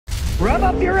Rev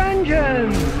up your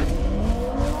engine!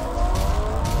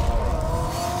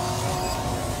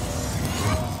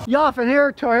 You often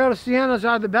hear Toyota Siennas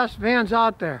are the best vans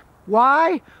out there.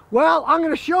 Why? Well, I'm going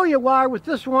to show you why with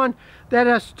this one that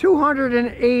has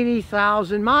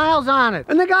 280,000 miles on it.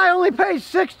 And the guy only paid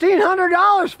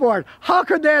 $1,600 for it. How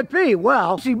could that be?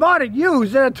 Well, he bought it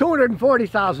used. It had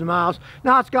 240,000 miles.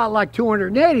 Now it's got like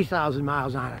 280,000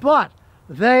 miles on it. But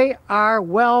they are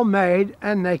well made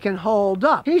and they can hold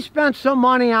up. He spent some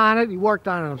money on it. He worked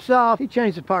on it himself. He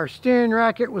changed the power steering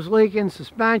rack. It was leaking,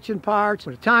 suspension parts,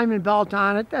 put a timing belt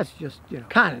on it. That's just,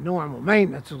 kind of normal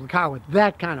maintenance of a car with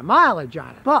that kind of mileage on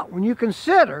it. But when you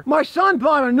consider, my son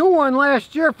bought a new one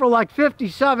last year for like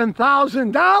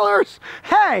 $57,000.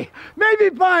 Hey, maybe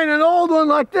buying an old one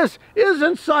like this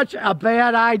isn't such a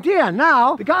bad idea.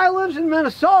 Now, the guy lives in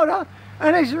Minnesota,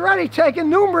 and he's already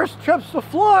taken numerous trips to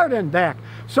Florida and back.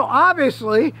 So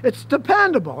obviously, it's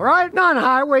dependable, right? Now on the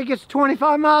highway, he gets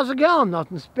 25 miles a gallon.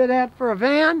 Nothing to spit at for a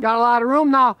van. Got a lot of room.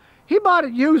 Now, he bought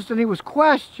it used and he was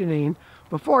questioning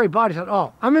before he bought it. He said,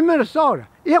 oh, I'm in Minnesota.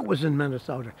 It was in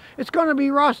Minnesota. It's going to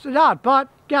be rusted out. But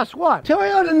guess what?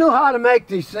 Toyota knew how to make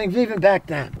these things even back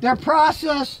then. Their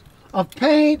process of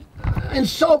paint and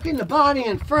soaking the body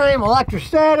and frame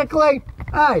electrostatically.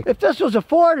 Hey, if this was a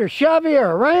Ford or Chevy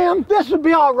or a Ram, this would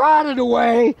be all rotted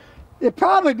away. It'd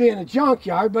probably be in a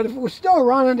junkyard, but if it was still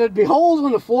running, there'd be holes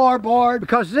in the floorboard.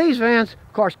 Because these vans,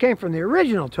 of course, came from the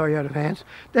original Toyota vans.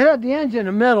 They had the engine in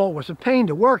the middle, was a pain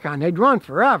to work on. They'd run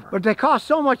forever. But they cost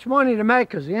so much money to make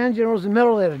because the engine was in the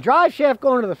middle. They had a drive shaft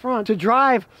going to the front to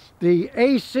drive the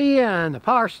AC and the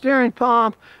power steering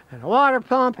pump and a water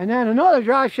pump, and then another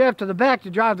drive shaft to the back to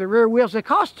drive the rear wheels. They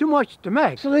cost too much to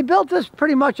make. So they built this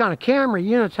pretty much on a Camry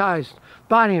unitized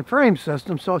body and frame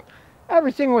system. So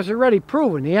everything was already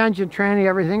proven. The engine, tranny,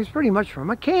 everything's pretty much from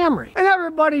a Camry. And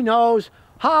everybody knows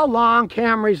how long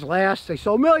Camrys last. They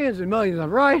sold millions and millions of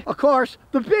them, right? Of course,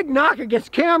 the big knock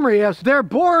against Camry is they're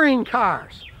boring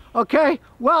cars. Okay?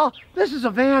 Well, this is a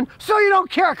van, so you don't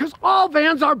care because all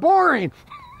vans are boring.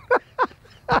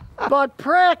 But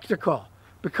practical.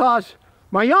 Because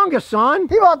my youngest son,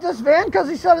 he bought this van because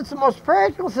he said it's the most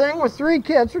practical thing with 3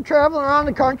 kids for traveling around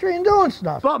the country and doing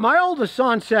stuff. But my oldest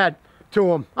son said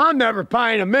to him, I'm never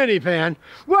buying a minivan.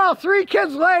 Well, 3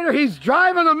 kids later, he's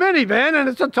driving a minivan and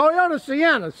it's a Toyota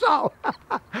Sienna. So,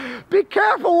 be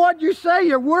careful what you say.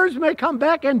 Your words may come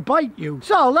back and bite you.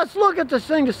 So, let's look at this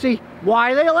thing to see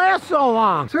why they last so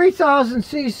long.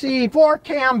 3,000cc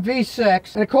 4-cam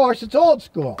V6, and of course, it's old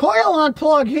school. Coil on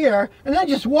plug here, and then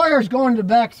just wires going to the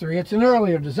back 3. It's an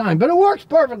earlier design, but it works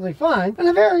perfectly fine. And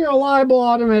a very reliable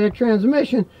automatic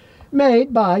transmission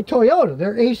made by Toyota.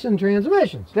 They're Aisin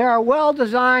transmissions. They are well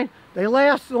designed. They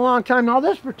last a long time. Now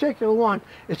this particular one,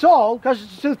 it's old because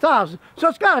it's 2000, so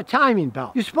it's got a timing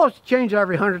belt. You're supposed to change it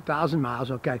every 100,000 miles,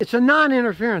 okay? It's a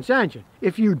non-interference engine.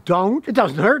 If you don't, it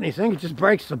doesn't hurt anything. It just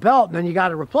breaks the belt and then you got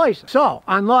to replace it. So,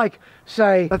 unlike,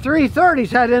 say, the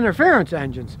 330s had interference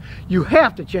engines, you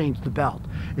have to change the belt.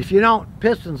 If you don't,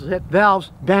 pistons hit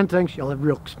valves, bend things, you'll have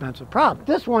real expensive problems.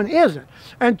 This one isn't.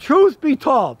 And truth be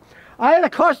told, I had a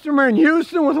customer in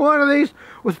Houston with one of these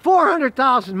with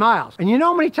 400,000 miles. And you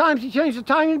know how many times he changed the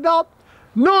timing belt?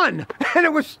 None. And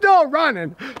it was still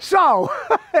running. So,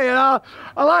 a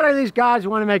lot of these guys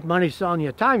want to make money selling you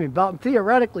a timing belt. And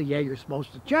theoretically, yeah, you're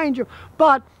supposed to change them.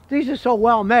 But these are so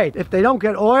well made. If they don't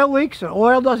get oil leaks and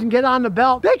oil doesn't get on the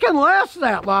belt, they can last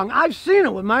that long. I've seen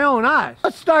it with my own eyes.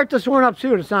 Let's start this one up, see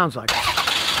what it sounds like.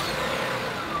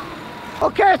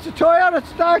 Okay, it's a Toyota. It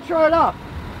starts right up.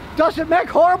 Does it make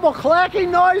horrible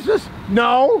clacking noises?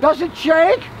 No. Does it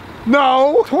shake?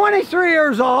 No. 23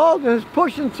 years old and it's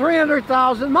pushing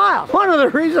 300,000 miles. One of the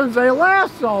reasons they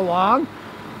last so long,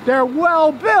 they're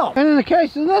well built. And in the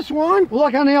case of this one,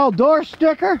 look on the old door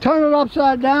sticker, turn it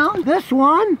upside down. This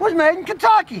one was made in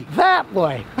Kentucky. That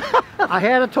way. I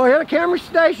had a Toyota Camry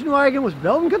station wagon, was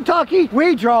built in Kentucky.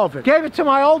 We drove it. Gave it to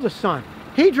my oldest son.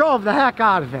 He drove the heck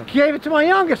out of it. Gave it to my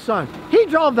youngest son. He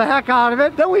drove the heck out of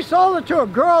it. Then we sold it to a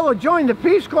girl who joined the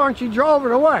Peace Corps and she drove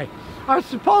it away. I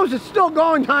suppose it's still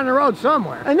going down the road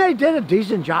somewhere. And they did a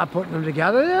decent job putting them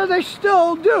together. Yeah, they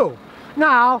still do.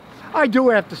 Now, I do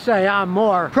have to say I'm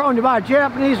more prone to buy a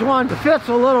Japanese one. The fit's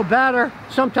a little better.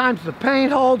 Sometimes the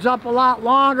paint holds up a lot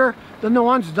longer than the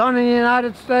ones done in the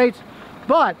United States.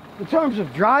 But in terms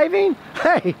of driving,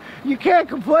 hey, you can't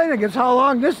complain against how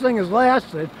long this thing has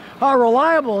lasted. How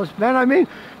reliable it's been. I mean,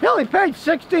 he only paid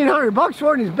 $1,600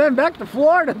 for it and he's been back to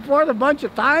Florida for it a bunch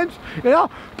of times.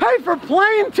 Paid for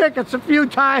plane tickets a few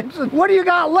times. And what do you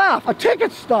got left? A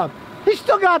ticket stub. He's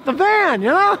still got the van, you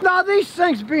know? Now these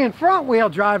things being front wheel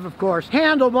drive, of course,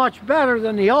 handle much better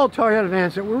than the old Toyota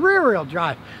vans that were rear wheel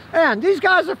drive. And these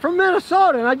guys are from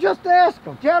Minnesota, and I just asked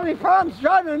them, do you have any problems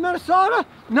driving in Minnesota?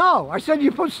 No. I said,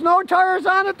 you put snow tires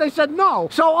on it? They said no.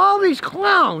 So all these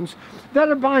clowns that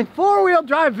are buying four-wheel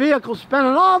drive vehicles,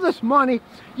 spending all this money,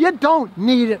 you don't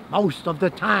need it most of the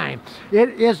time. It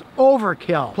is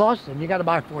overkill. Plus, then you got to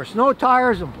buy 4 snow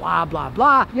tires and blah, blah,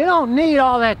 blah. You don't need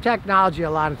all that technology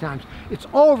a lot of times. It's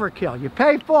overkill. You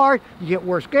pay for it, you get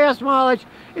worse gas mileage.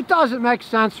 It doesn't make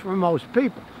sense for most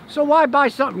people. So why buy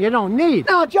something you don't need?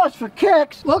 Now, just for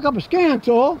kicks, look up a scan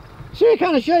tool. See what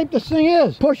kind of shape this thing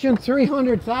is. Pushing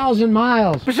 300,000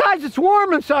 miles. Besides, it's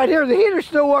warm inside here. The heater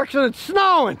still works and it's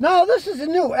snowing. Now, this is a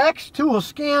new X-Tool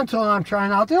scan tool I'm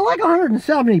trying out. They're like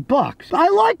 170 bucks. I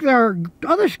like their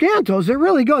other scan tools. They're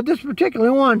really good. This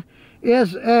particular one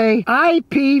is a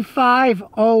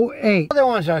IP508. Other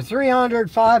ones are 300,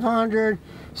 500,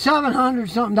 700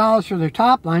 something dollars for their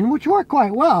top line, which work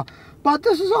quite well. But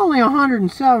this is only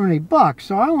 170 bucks,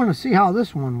 so I want to see how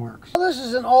this one works. Well, this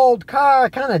is an old car. I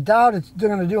kind of doubt it's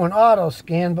going to do an auto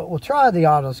scan, but we'll try the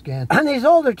auto scan. On these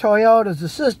older Toyotas, the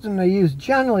system they use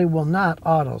generally will not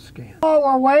auto scan. While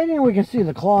we're waiting, we can see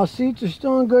the cloth seats are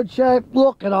still in good shape.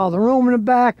 Look at all the room in the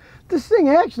back. This thing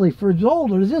actually, for as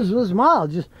old as this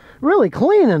mileage, is really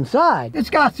clean inside. It's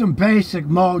got some basic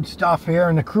mode stuff here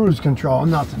in the cruise control.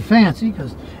 Nothing fancy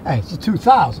because, hey, it's a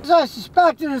 2000. As I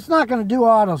suspected, it's not going to do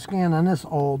auto scan on this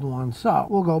old one. So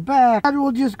we'll go back and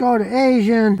we'll just go to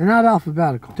Asian. They're not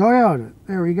alphabetical. Toyota.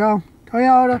 There we go.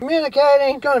 Toyota.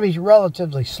 Communicating. It's going to be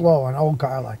relatively slow on an old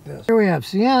car like this. Here we have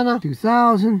Sienna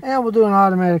 2000, and we'll do an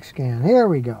automatic scan. Here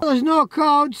we go. There's no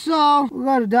code, so we'll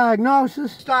go to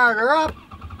diagnosis. Start her up.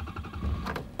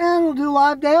 And we'll do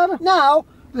live data. Now,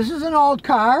 this is an old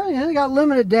car. You know, they got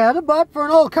limited data, but for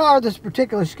an old car, this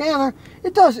particular scanner,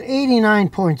 it does 89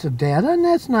 points of data, and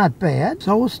that's not bad.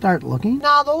 So we'll start looking.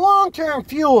 Now, the long-term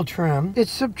fuel trim,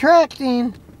 it's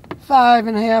subtracting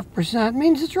 5.5%,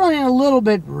 means it's running a little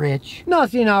bit rich.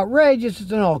 Nothing outrageous.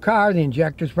 It's an old car. The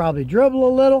injectors probably dribble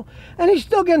a little, and he's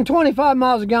still getting 25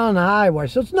 miles a gallon on the highway,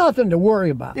 so it's nothing to worry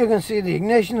about. You can see the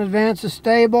ignition advance is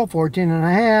stable,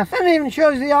 14.5, and it even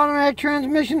shows the automatic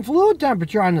transmission fluid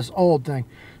temperature on this old thing.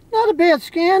 Not a bad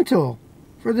scan tool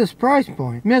for this price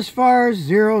point. Misfires,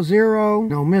 0, 0,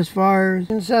 no misfires.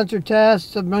 Sensor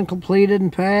tests have been completed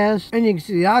and passed. And you can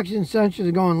see the oxygen sensors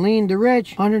are going lean to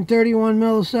rich, 131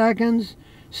 milliseconds,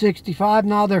 65.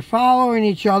 Now they're following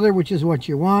each other, which is what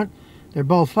you want. They're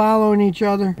both following each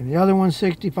other. And the other one's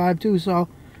 65 too, so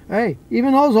hey,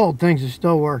 even those old things are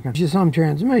still working. Just some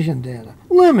transmission data.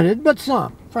 Limited, but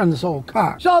some from this old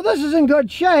car. So this is in good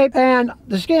shape, and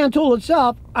the scan tool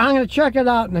itself, I'm going to check it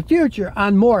out in the future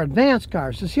on more advanced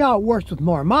cars to see how it works with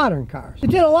more modern cars. It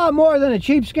did a lot more than a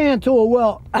cheap scan tool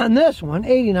will on this one,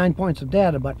 89 points of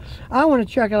data, but I want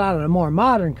to check it out on a more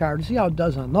modern car to see how it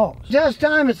does on those. This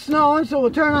time it's snowing, so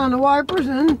we'll turn on the wipers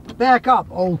and back up.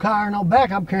 Old car, no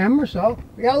backup camera, so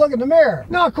we got to look in the mirror.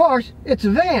 Now, of course, it's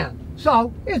a van.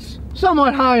 So it's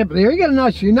somewhat high up there. You get a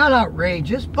nice view, not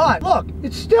outrageous, but look,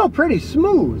 it's still pretty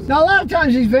smooth. Now a lot of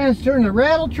times these vans turn to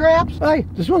rattle traps. Hey,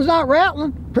 this one's not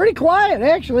rattling. Pretty quiet,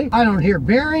 actually. I don't hear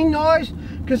bearing noise,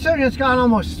 considering it's got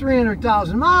almost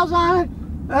 300,000 miles on it.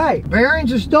 Hey,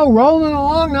 bearings are still rolling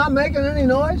along, not making any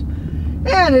noise.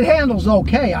 And it handles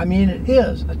okay. I mean, it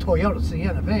is a Toyota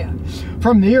Sienna van.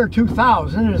 From the year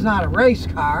 2000, it is not a race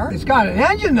car. It's got an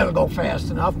engine that'll go fast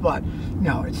enough, but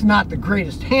no, it's not the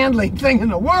greatest handling thing in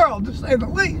the world, to say the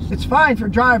least. It's fine for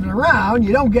driving around.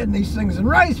 You don't get in these things and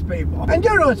race people. And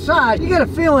due to its size, you get a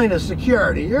feeling of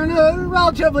security. You're in a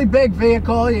relatively big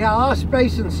vehicle. You got a lot of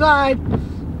space inside,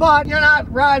 but you're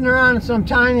not riding around in some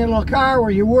tiny little car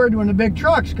where you're worried when the big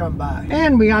trucks come by.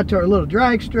 And we got to our little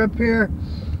drag strip here.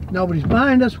 Nobody's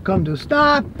behind us. We'll come to a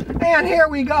stop, and here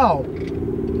we go.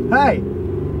 Hey,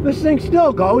 this thing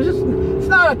still goes. It's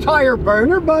not a tire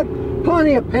burner, but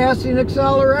plenty of passing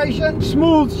acceleration,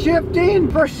 smooth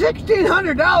shifting. For a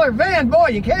 $1,600 van, boy,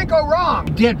 you can't go wrong.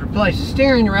 Did replace the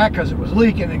steering rack because it was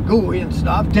leaking and gooey and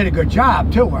stuff. Did a good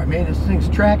job too. I mean, this thing's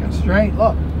tracking straight.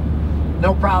 Look,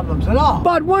 no problems at all.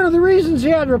 But one of the reasons he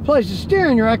had to replace the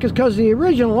steering rack is because the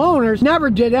original owners never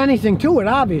did anything to it,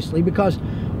 obviously, because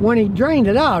when he drained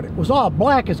it out, it was all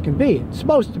black as can be. It's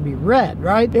supposed to be red,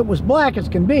 right? It was black as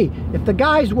can be. If the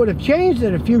guys would have changed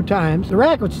it a few times, the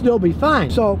rack would still be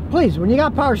fine. So please, when you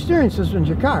got power steering systems in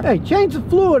your car, hey, change the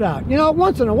fluid out. You know,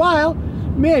 once in a while,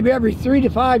 maybe every 3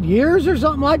 to 5 years or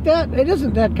something like that. It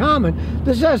isn't that common.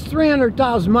 This has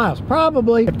 300,000 miles.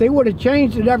 Probably, if they would have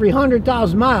changed it every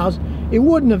 100,000 miles, it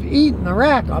wouldn't have eaten the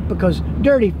rack up, because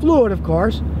dirty fluid, of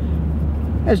course,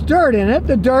 has dirt in it.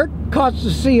 The dirt cuts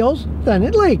the seals, then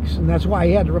it leaks, and that's why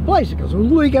he had to replace it, because it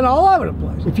was leaking all over the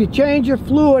place. If you change your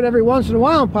fluid every once in a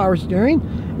while in power steering,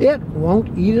 it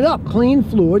won't eat it up. Clean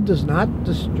fluid does not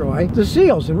destroy the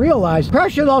seals. And realize,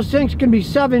 pressure of those things can be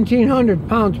 1,700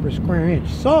 pounds per square inch.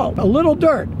 So a little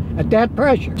dirt at that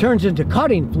pressure turns into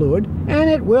cutting fluid, and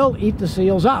it will eat the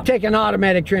seals up. Take an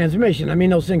automatic transmission. I mean,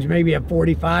 those things maybe have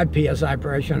 45 psi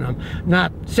pressure in them,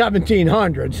 not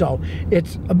 1,700. So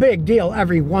it's a big deal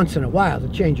every once in a while to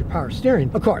change your power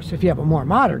steering. Of course, if you have a more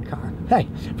modern car, hey,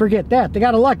 forget that. They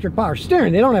got electric power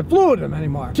steering. They don't have fluid in them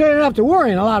anymore. So you don't have to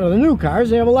worry. In a lot of the new cars,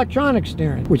 they have electronic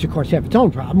steering, which of course have its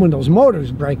own problem. When those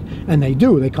motors break, and they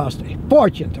do, they cost a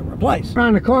fortune to replace.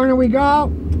 Around the corner we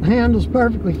go. Handles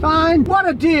perfectly fine. What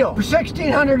a deal for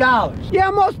 $1,600. Yeah,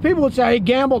 most people would say he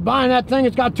gambled buying that thing.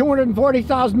 It's got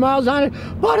 240,000 miles on it,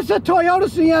 but it's a Toyota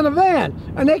Sienna van,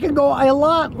 and they can go a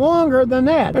lot longer than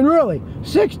that. And really,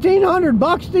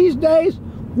 $1,600 these days,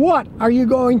 what are you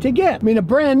going to get? I mean, a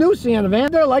brand new Sienna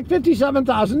van, they're like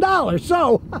 $57,000.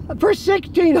 So for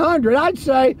 $1,600, I'd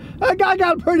say that guy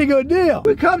got a pretty good deal.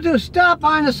 We come to a stop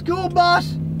on a school bus.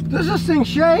 Does this thing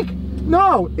shake?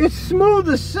 No, it's smooth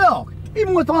as silk,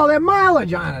 even with all that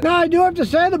mileage on it. Now, I do have to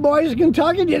say the boys in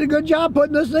Kentucky did a good job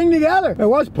putting this thing together. It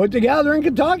was put together in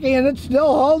Kentucky, and it's still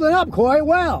holding up quite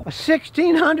well. A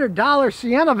 $1,600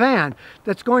 Sienna van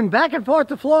that's going back and forth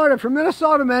to Florida from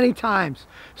Minnesota many times.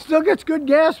 Still gets good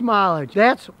gas mileage.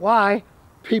 That's why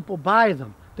people buy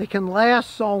them. They can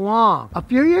last so long. A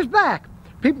few years back,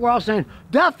 people were all saying,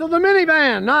 death of the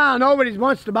minivan. Nah, nobody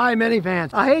wants to buy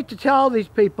minivans. I hate to tell these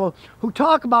people who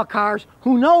talk about cars,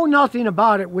 who know nothing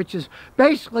about it, which is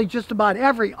basically just about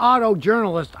every auto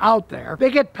journalist out there.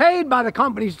 They get paid by the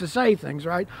companies to say things,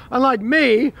 right? Unlike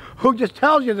me, who just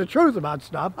tells you the truth about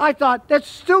stuff. I thought, that's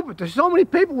stupid. There's so many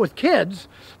people with kids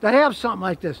that have something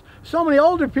like this. So many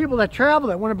older people that travel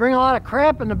that want to bring a lot of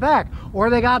crap in the back. Or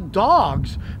they got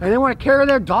dogs, and they want to carry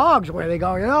their dogs where they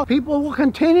go, you know? People will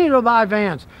continue to buy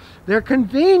vans. They're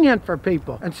convenient for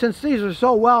people. And since these are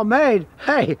so well made,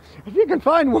 hey, if you can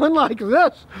find one like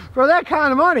this for that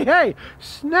kind of money, hey,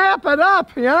 snap it up,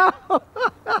 you know?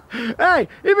 Hey,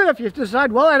 even if you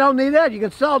decide, well, I don't need that, you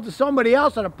can sell it to somebody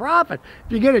else at a profit.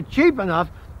 If you get it cheap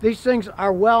enough, these things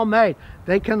are well made.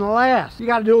 They can last. You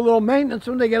got to do a little maintenance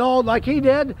when they get old like he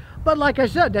did. But like I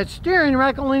said, that steering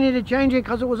rack only needed changing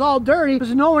because it was all dirty,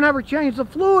 because no one ever changed the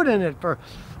fluid in it for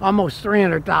almost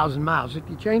 300,000 miles. If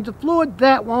you change the fluid,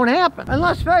 that won't happen. And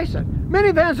let's face it,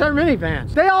 minivans are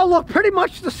minivans. They all look pretty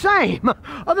much the same,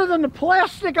 other than the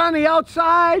plastic on the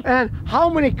outside and how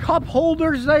many cup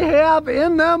holders they have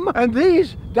in them. And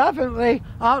these definitely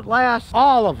outlast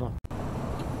all of them.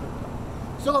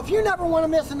 So if you never want to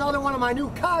miss another one of my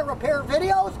new car repair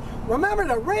videos, remember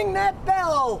to ring that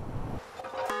bell.